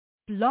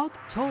Blog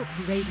Talk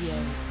Radio.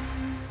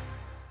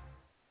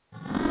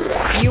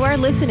 You are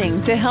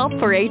listening to Help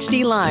for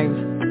HD Live,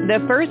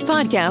 the first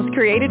podcast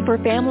created for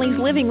families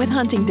living with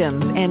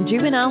Huntington's and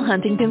juvenile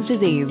Huntington's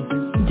disease.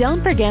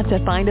 Don't forget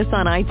to find us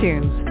on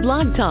iTunes,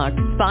 Blog Talk,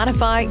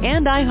 Spotify,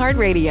 and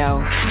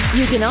iHeartRadio.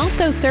 You can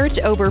also search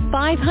over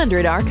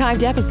 500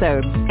 archived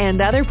episodes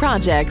and other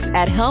projects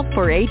at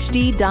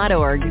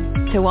helpforhd.org.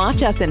 To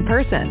watch us in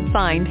person,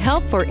 find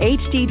Help for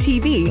HD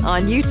TV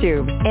on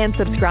YouTube and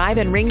subscribe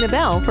and ring the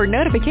bell for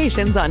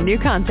notifications on new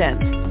content.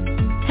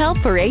 Help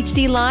for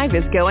HD Live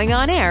is going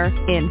on air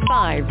in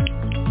 5,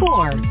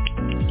 4,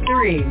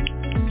 3,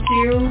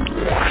 2.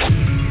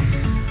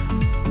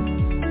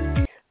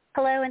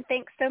 Hello, and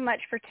thanks so much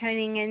for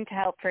tuning in to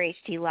Help for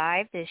HD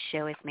Live. This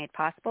show is made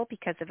possible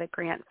because of a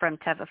grant from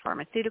Teva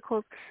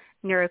Pharmaceuticals,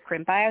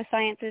 Neurocrine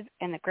Biosciences,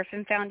 and the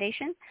Griffin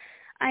Foundation.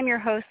 I'm your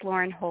host,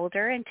 Lauren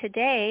Holder, and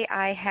today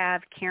I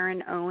have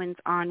Karen Owens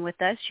on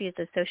with us. She is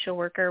a social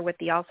worker with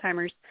the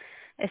Alzheimer's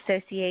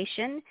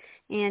Association,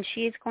 and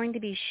she is going to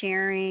be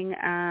sharing,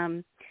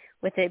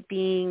 with it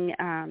being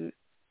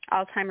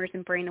Alzheimer's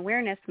and Brain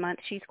Awareness Month,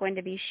 she's going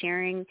to be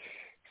sharing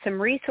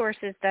some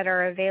resources that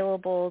are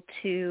available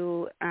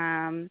to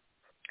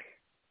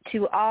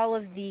all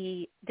of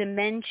the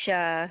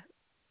dementia,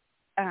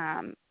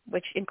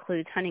 which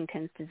includes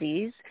Huntington's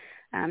disease.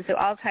 So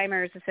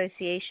Alzheimer's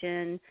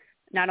Association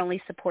not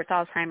only supports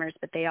Alzheimer's,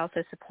 but they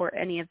also support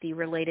any of the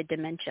related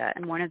dementia,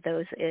 and one of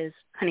those is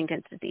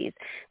Huntington's disease.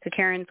 So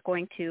Karen's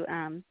going to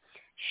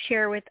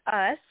share with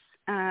us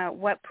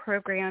what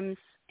programs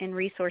and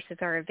resources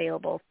are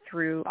available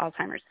through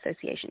Alzheimer's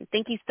Association.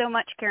 Thank you so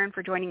much, Karen,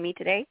 for joining me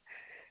today.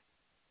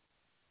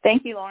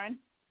 Thank you, Lauren.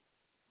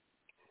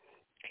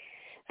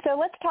 So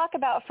let's talk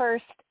about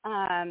first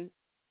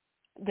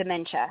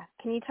dementia.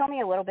 Can you tell me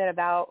a little bit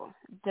about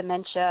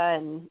dementia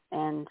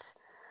and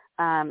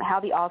how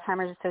the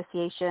Alzheimer's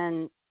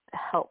Association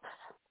helps?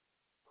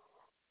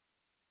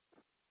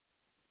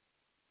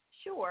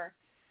 Sure.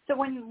 So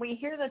when we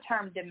hear the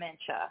term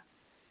dementia,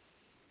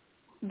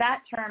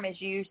 that term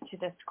is used to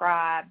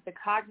describe the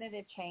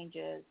cognitive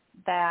changes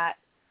that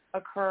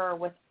occur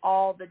with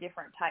all the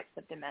different types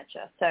of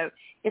dementia. So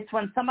it's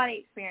when somebody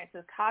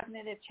experiences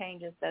cognitive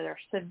changes that are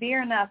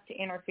severe enough to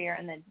interfere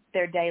in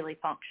their daily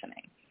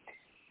functioning.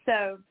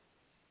 So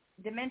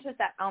dementia is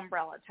that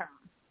umbrella term.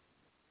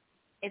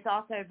 It's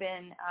also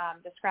been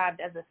described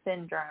as a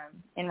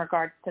syndrome in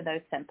regards to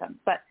those symptoms.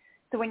 But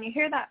so when you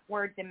hear that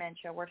word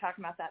dementia, we're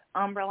talking about that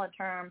umbrella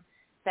term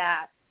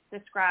that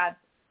describes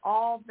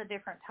all the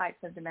different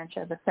types of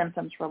dementia, the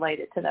symptoms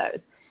related to those.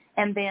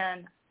 And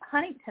then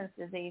Huntington's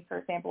disease, for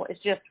example, is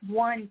just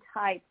one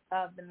type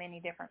of the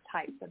many different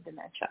types of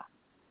dementia.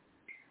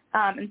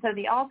 And so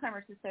the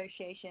Alzheimer's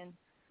Association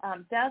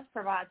does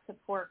provide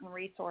support and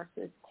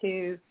resources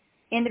to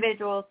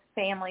individuals,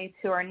 families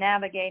who are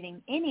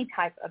navigating any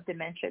type of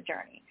dementia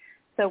journey.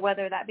 So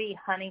whether that be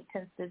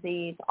Huntington's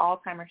disease,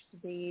 Alzheimer's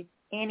disease,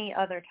 any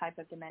other type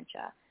of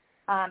dementia.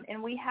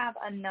 And we have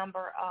a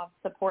number of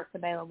supports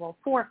available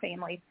for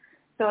families.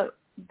 So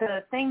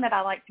the thing that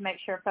I like to make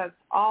sure folks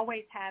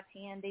always have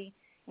handy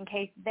in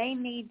case they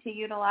need to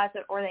utilize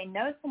it or they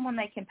know someone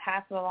they can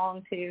pass it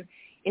along to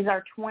is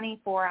our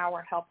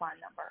 24-hour helpline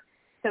number.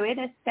 So it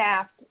is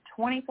staffed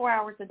 24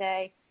 hours a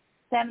day,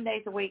 7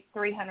 days a week,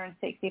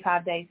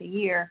 365 days a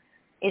year.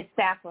 It's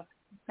staffed with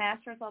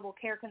master's level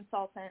care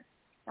consultants,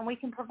 and we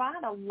can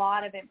provide a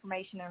lot of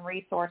information and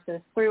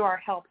resources through our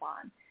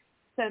helpline.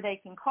 So they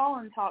can call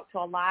and talk to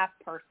a live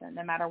person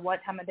no matter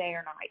what time of day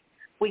or night.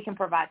 We can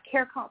provide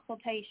care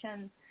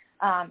consultations,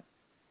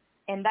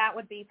 and that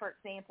would be, for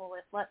example,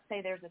 if let's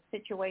say there's a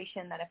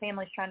situation that a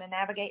family's trying to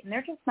navigate and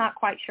they're just not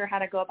quite sure how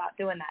to go about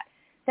doing that.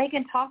 They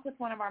can talk with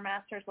one of our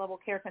master's level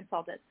care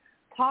consultants,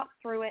 talk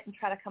through it, and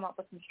try to come up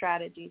with some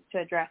strategies to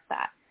address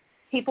that.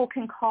 People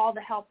can call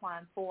the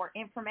helpline for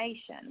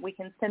information. We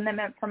can send them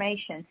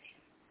information.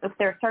 If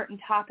there are certain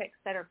topics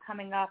that are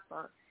coming up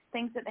or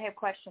things that they have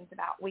questions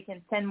about, we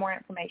can send more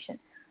information.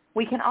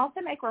 We can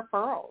also make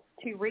referrals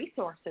to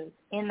resources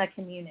in the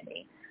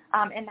community,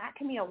 and that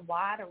can be a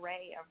wide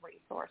array of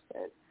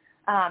resources.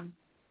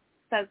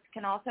 Folks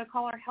can also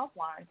call our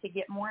helpline to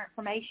get more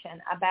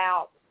information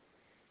about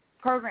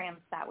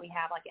programs that we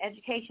have, like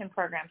education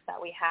programs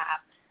that we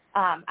have.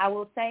 I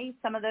will say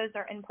some of those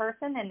are in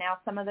person, and now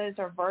some of those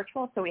are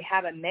virtual, so we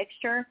have a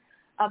mixture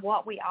of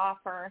what we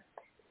offer.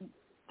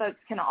 Folks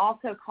can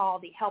also call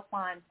the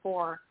helpline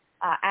for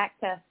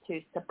access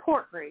to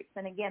support groups,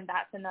 and again,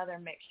 that's another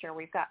mixture.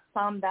 We've got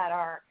some that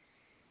are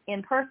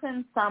in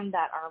person, some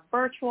that are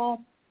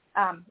virtual.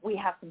 We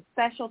have some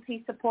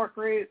specialty support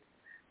groups,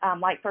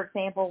 like, for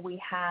example, we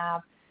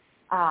have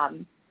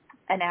an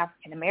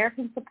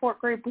African-American support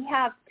group. We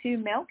have 2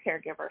 male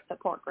caregiver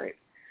support groups.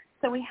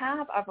 So we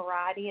have a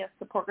variety of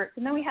support groups,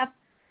 and then we have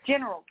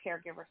general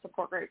caregiver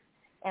support groups.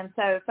 And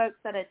so folks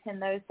that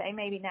attend those, they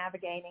may be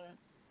navigating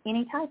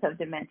any type of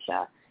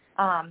dementia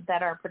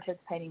that are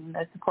participating in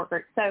those support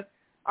groups. So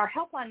our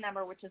helpline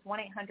number, which is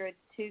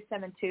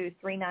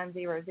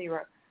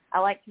 1-800-272-3900, I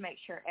like to make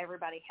sure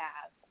everybody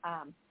has.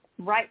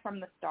 right from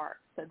the start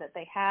so that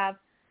they have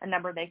a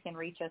number they can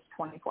reach us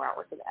 24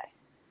 hours a day.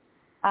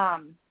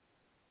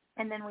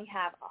 And then we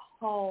have a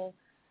whole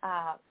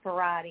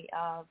variety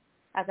of,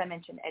 as I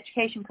mentioned,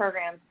 education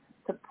programs,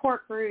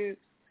 support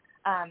groups,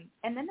 and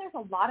then there's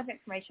a lot of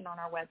information on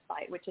our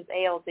website, which is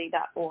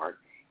alz.org.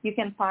 You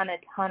can find a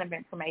ton of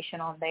information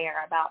on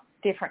there about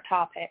different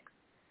topics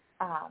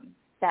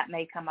that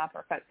may come up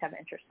or folks have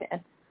interest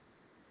in.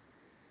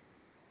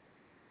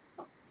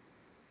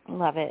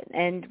 Love it.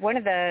 And one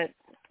of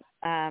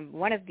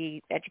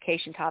the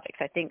education topics,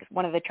 I think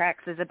one of the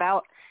tracks is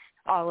about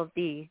all of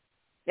the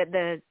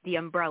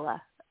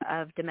umbrella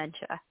of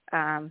dementia,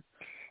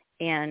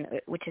 and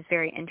which is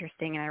very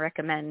interesting, and I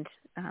recommend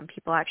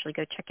people actually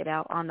go check it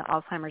out on the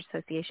Alzheimer's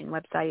Association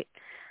website.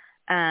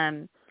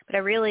 But I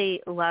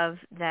really love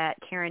that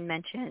Karen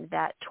mentioned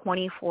that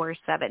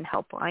 24/7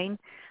 helpline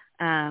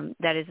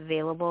that is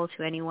available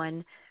to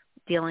anyone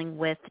dealing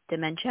with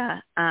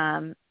dementia,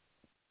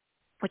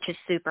 which is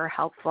super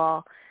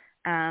helpful.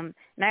 And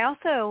I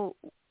also,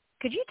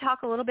 could you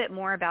talk a little bit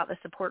more about the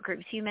support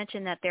groups? You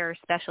mentioned that there are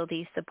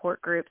specialty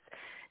support groups.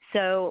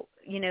 So,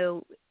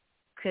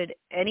 could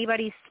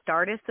anybody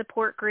start a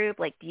support group?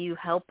 Like, do you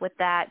help with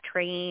that,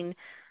 train?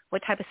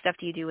 What type of stuff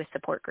do you do with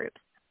support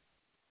groups?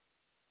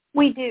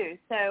 We do.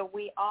 So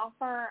we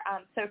offer,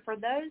 so for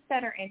those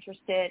that are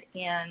interested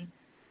in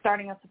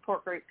starting a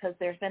support group because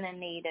there's been a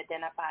need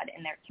identified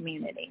in their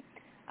community.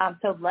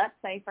 So let's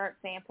say, for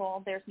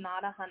example, there's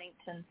not a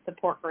Huntington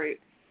support group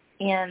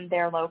in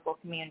their local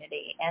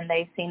community, and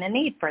they've seen a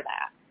need for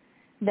that.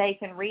 They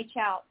can reach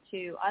out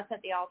to us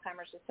at the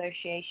Alzheimer's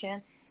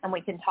Association, and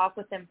we can talk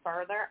with them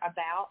further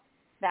about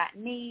that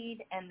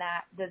need and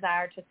that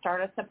desire to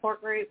start a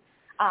support group.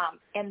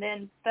 And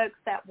then folks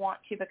that want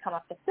to become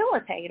a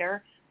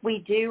facilitator, we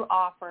do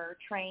offer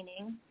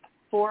training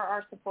for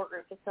our support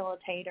group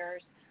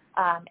facilitators,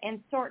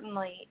 and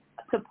certainly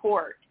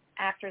support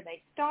after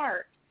they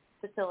start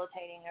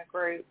facilitating a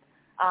group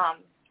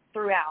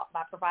throughout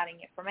by providing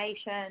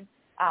information,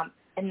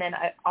 and then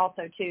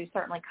also, too,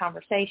 certainly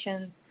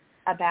conversations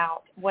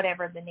about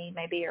whatever the need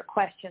may be or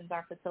questions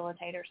our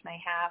facilitators may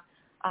have.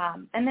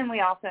 And then we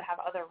also have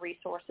other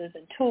resources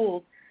and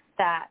tools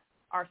that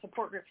our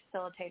support group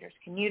facilitators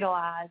can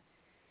utilize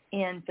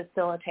in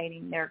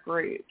facilitating their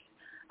groups.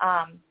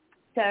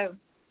 So,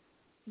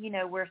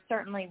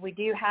 we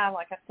do have,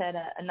 like I said,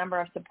 a number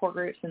of support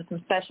groups and some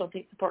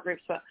specialty support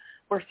groups, but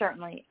we're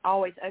certainly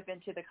always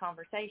open to the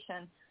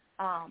conversation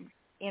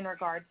in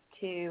regards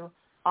to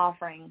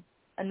offering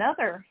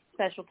another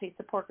specialty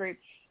support group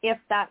if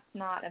that's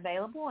not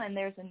available and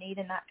there's a need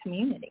in that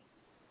community.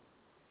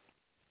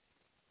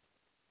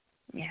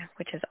 Yeah,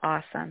 which is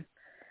awesome.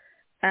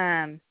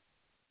 And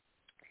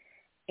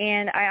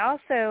I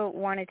also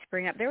wanted to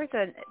bring up, there's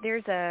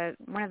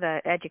one of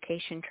the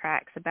education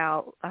tracks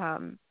about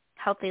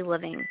healthy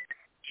living.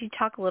 Could you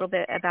talk a little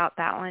bit about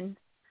that one?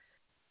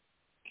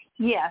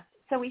 Yes.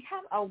 So we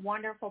have a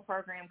wonderful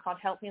program called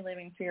Healthy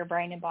Living for Your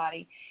Brain and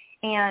Body,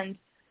 and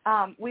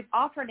we've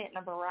offered it in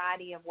a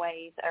variety of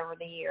ways over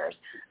the years.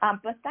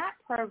 But that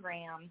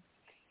program,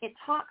 it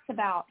talks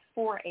about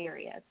 4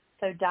 areas.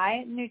 So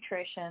diet and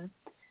nutrition,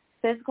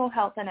 physical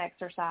health and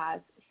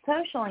exercise,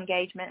 social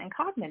engagement, and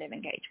cognitive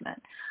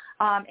engagement.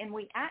 And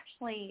we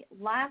actually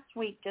last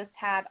week just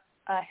had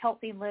a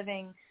healthy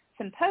living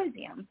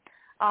symposium.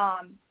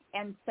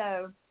 And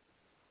so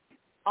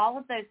all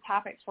of those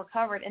topics were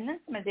covered, and then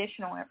some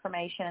additional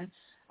information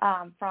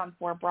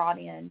were brought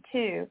in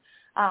too.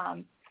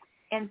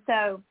 And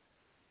so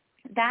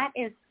that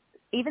is,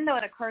 even though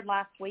it occurred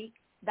last week,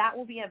 that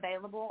will be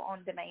available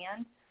on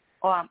demand,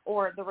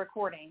 or the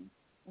recording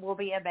will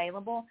be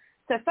available.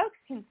 So folks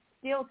can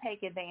still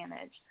take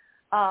advantage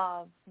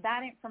of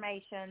that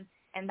information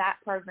and that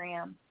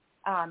program,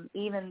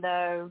 even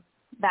though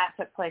that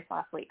took place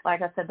last week.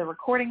 Like I said, the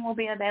recording will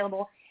be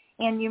available.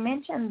 And you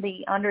mentioned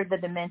the Under the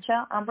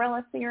Dementia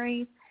umbrella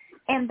series.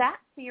 And that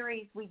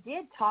series, we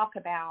did talk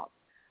about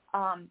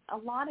a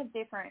lot of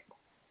different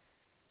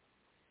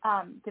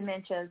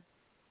dementias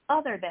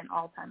other than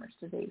Alzheimer's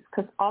disease,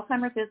 because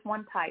Alzheimer's is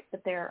one type,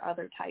 but there are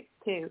other types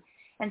too.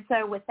 And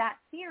so with that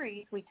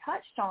series, we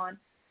touched on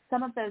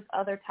some of those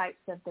other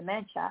types of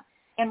dementia.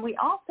 And we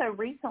also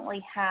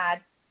recently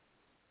had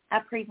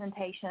a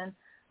presentation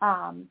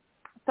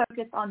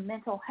focused on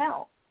mental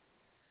health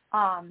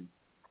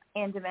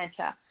and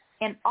dementia.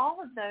 And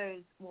all of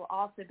those will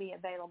also be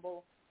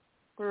available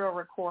through a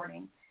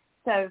recording.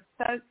 So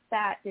folks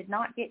that did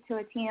not get to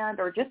attend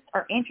or just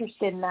are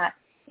interested in that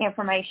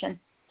information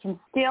can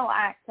still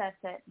access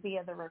it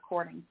via the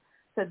recording.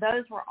 So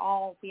those will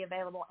all be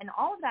available. And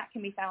all of that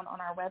can be found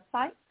on our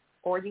website,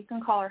 or you can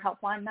call our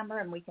helpline number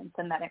and we can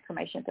send that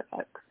information to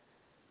folks.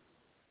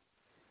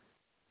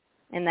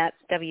 And that's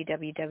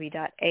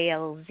www.alz.org,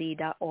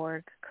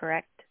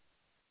 correct?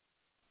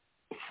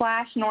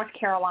 /North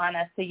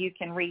Carolina, so you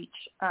can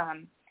reach,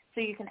 so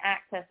you can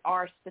access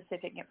our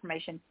specific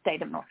information,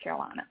 state of North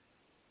Carolina.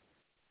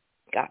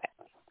 Got it.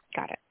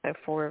 So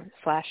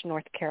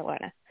 /North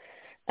Carolina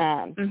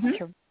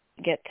to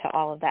get to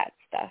all of that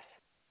stuff.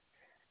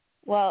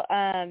 Well,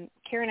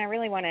 Karen, I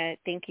really want to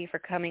thank you for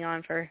coming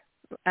on, for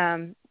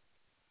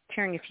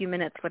sharing a few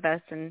minutes with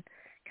us and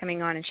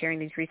coming on and sharing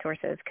these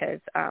resources, because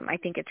I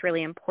think it's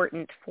really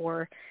important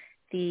for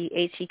the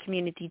HE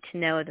community to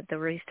know that the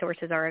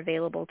resources are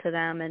available to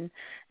them, and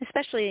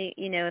especially,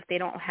 if they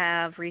don't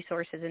have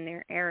resources in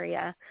their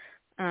area,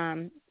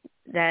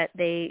 that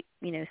they,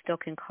 still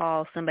can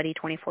call somebody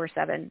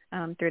 24/7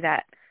 through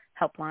that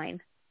helpline.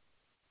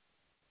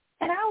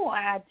 And I will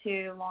add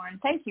too, Lauren,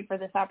 thank you for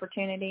this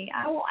opportunity.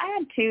 I will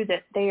add too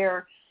that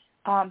there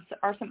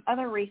are some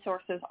other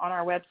resources on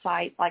our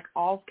website, like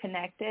All's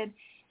Connected.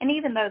 And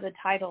even though the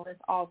title is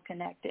All's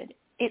Connected,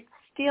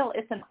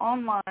 it's an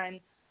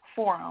online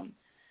forum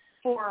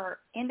for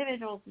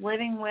individuals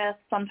living with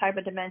some type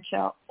of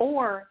dementia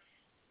or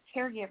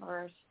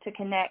caregivers to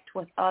connect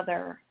with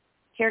other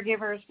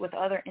caregivers with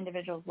other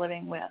individuals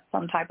living with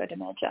some type of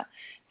dementia.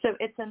 So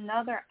it's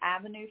another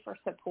avenue for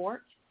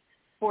support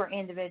for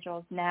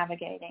individuals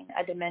navigating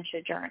a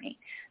dementia journey.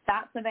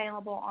 That's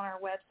available on our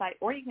website,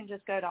 or you can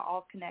just go to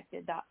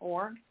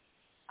allsconnected.org.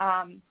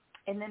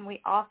 And then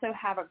we also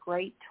have a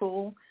great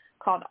tool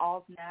called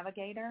All's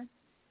Navigator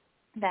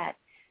that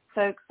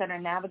folks that are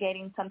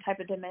navigating some type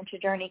of dementia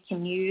journey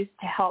can use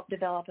to help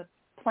develop a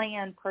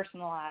plan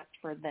personalized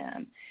for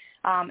them.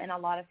 And a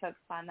lot of folks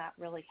find that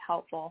really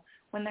helpful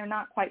when they're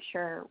not quite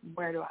sure,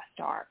 where do I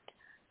start,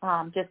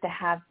 just to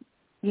have,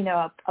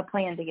 a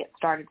plan to get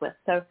started with.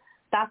 So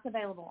that's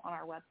available on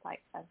our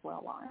website as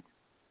well, Lauren.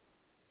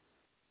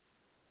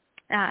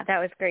 That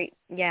was great.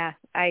 Yeah,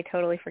 I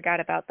totally forgot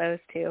about those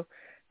two.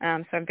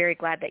 So I'm very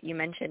glad that you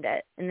mentioned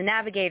it. And the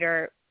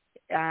Navigator,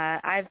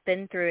 I've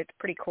been through it. It's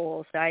pretty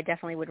cool. So I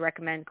definitely would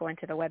recommend going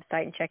to the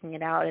website and checking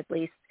it out, at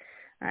least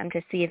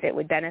to see if it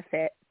would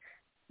benefit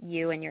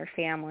you and your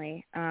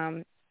family.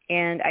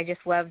 And I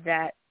just love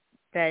that,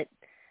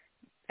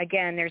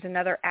 again, there's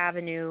another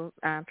avenue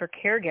for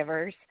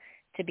caregivers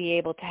to be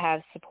able to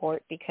have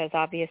support, because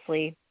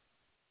obviously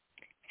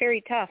it's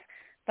very tough.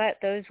 But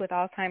those with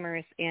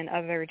Alzheimer's and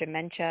other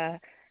dementia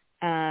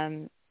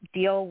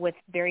deal with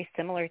very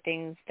similar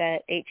things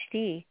that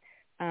HD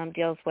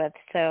deals with.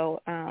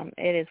 So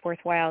it is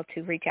worthwhile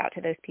to reach out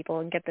to those people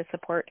and get the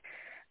support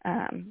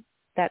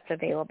that's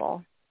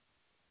available.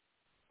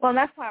 Well,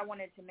 that's why I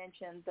wanted to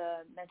mention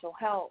the mental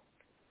health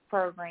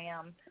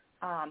program,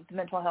 the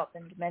mental health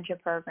and dementia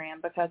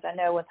program, because I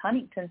know with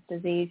Huntington's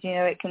disease,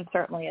 it can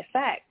certainly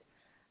affect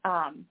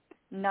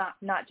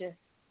not just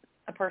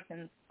a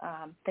person's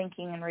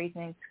thinking and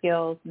reasoning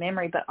skills,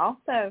 memory, but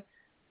also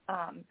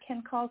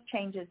can cause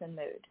changes in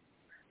mood.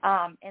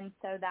 And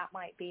so that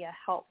might be a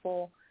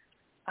helpful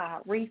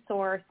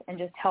resource and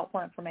just helpful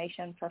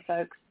information for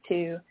folks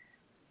to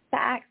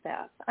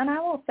access. And I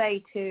will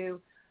say, too,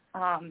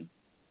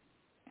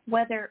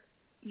 whether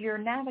you're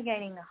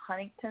navigating a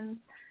Huntington's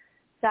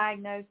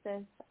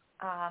diagnosis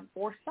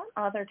or some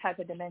other type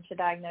of dementia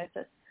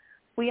diagnosis,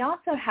 we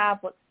also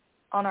have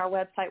on our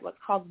website what's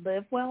called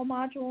Live Well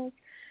modules,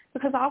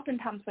 because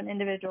oftentimes when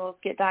individuals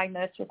get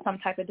diagnosed with some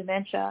type of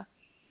dementia,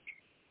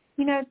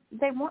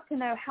 they want to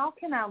know, how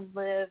can I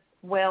live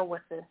well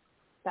with this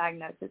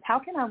diagnosis? How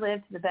can I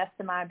live to the best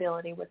of my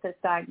ability with this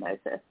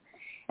diagnosis?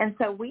 And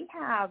so we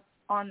have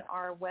on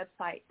our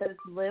website those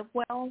Live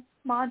Well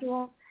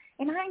modules,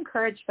 and I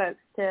encourage folks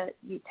to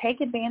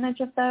take advantage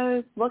of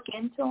those, look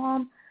into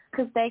them,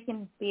 because they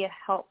can be a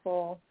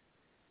helpful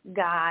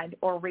guide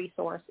or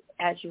resource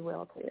as you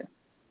will too.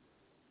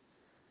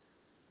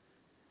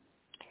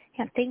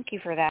 Yeah, thank you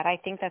for that. I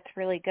think that's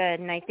really good.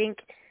 And I think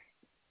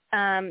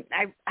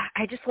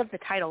I just love the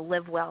title,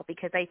 Live Well,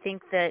 because I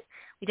think that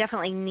we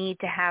definitely need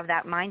to have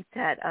that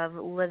mindset of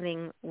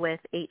living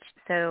with H.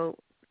 So,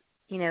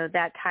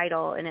 that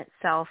title in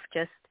itself,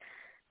 just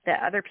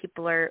that other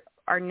people are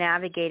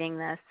navigating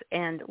this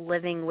and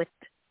living with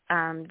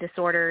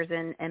disorders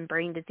and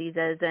brain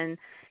diseases and,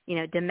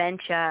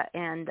 dementia,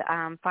 and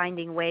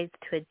finding ways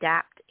to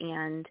adapt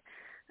and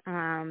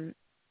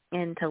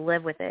to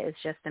live with it is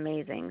just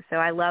amazing. So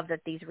I love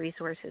that these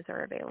resources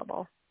are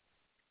available.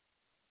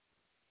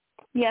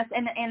 Yes,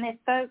 and if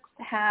folks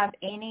have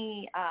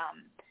any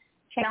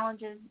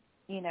challenges,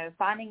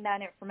 finding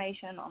that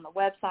information on the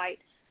website,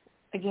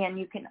 again,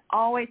 you can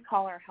always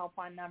call our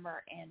helpline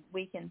number and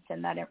we can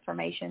send that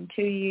information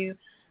to you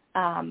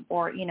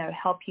or,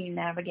 help you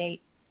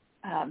navigate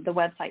the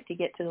website to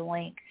get to the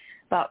link.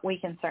 But we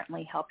can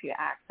certainly help you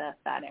access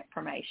that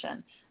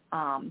information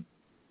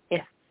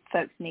if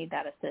folks need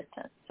that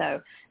assistance.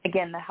 So,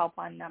 again, the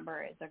helpline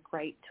number is a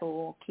great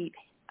tool.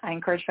 I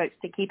encourage folks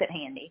to keep it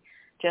handy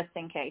just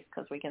in case,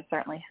 because we can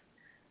certainly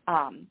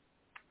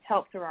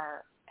help through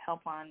our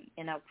helpline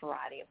in a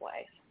variety of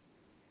ways.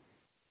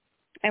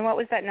 And what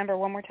was that number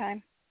one more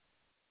time?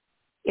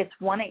 It's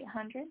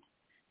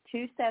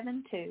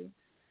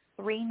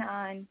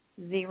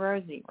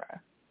 1-800-272-3900,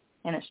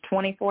 and it's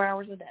 24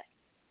 hours a day.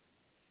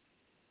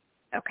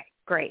 Okay,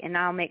 great. And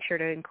I'll make sure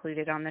to include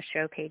it on the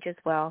show page as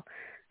well.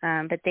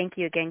 But thank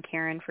you again,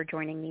 Karen, for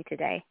joining me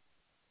today.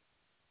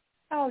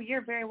 Oh,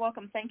 you're very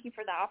welcome. Thank you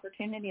for the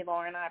opportunity,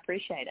 Lauren. I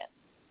appreciate it.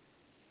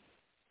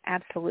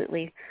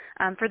 Absolutely.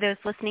 For those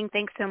listening,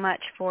 thanks so much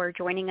for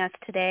joining us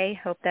today.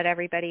 Hope that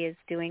everybody is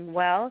doing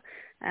well.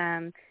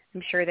 I'm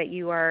sure that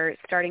you are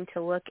starting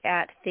to look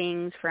at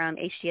things from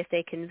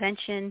HDSA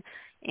convention,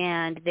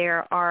 and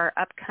there are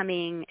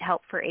upcoming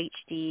Help for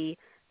HD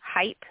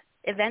hype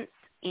events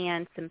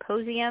and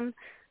symposium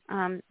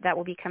that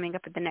will be coming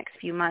up in the next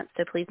few months,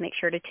 so please make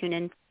sure to tune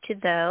in to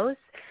those.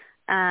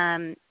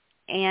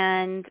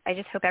 And I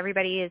just hope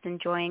everybody is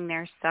enjoying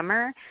their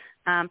summer.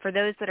 For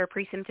those that are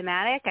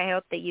pre-symptomatic, I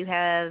hope that you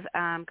have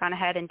gone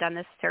ahead and done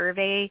this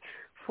survey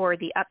for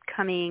the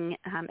upcoming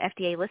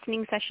FDA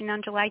listening session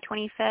on July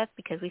 25th,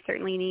 because we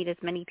certainly need as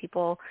many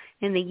people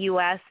in the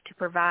U.S. to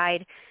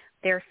provide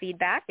their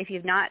feedback. If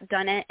you've not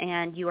done it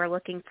and you are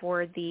looking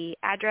for the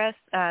address,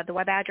 the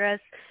web address,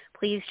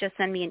 please just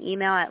send me an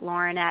email at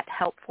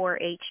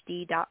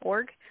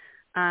lauren@help4hd.org,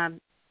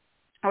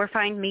 or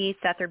find me,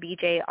 Seth or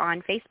BJ,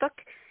 on Facebook,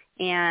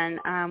 and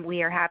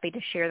we are happy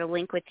to share the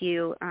link with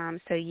you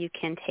so you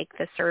can take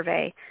the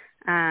survey.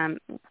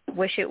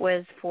 Wish it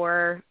was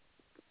for,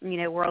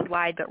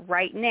 worldwide, but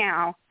right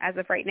now, as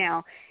of right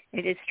now,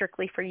 it is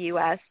strictly for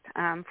U.S.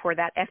 For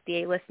that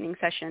FDA listening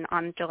session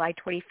on July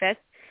 25th,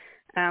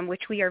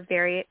 which we are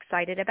very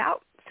excited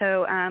about.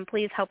 So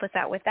please help us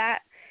out with that.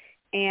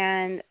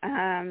 And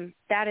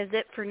that is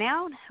it for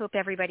now. Hope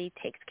everybody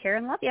takes care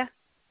and love you.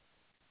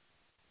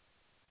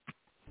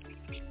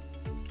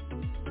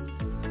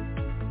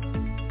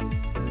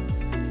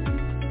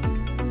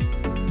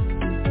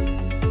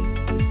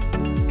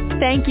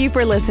 Thank you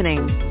for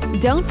listening.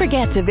 Don't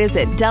forget to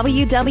visit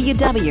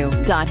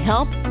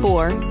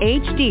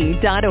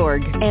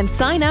www.help4hd.org and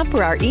sign up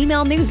for our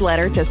email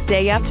newsletter to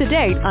stay up to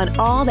date on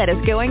all that is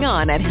going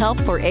on at Help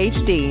for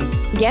HD.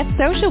 Get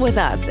social with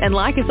us and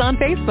like us on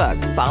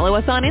Facebook, follow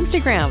us on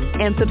Instagram,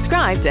 and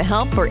subscribe to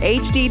Help for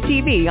HD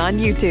TV on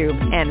YouTube,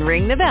 and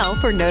ring the bell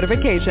for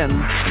notifications.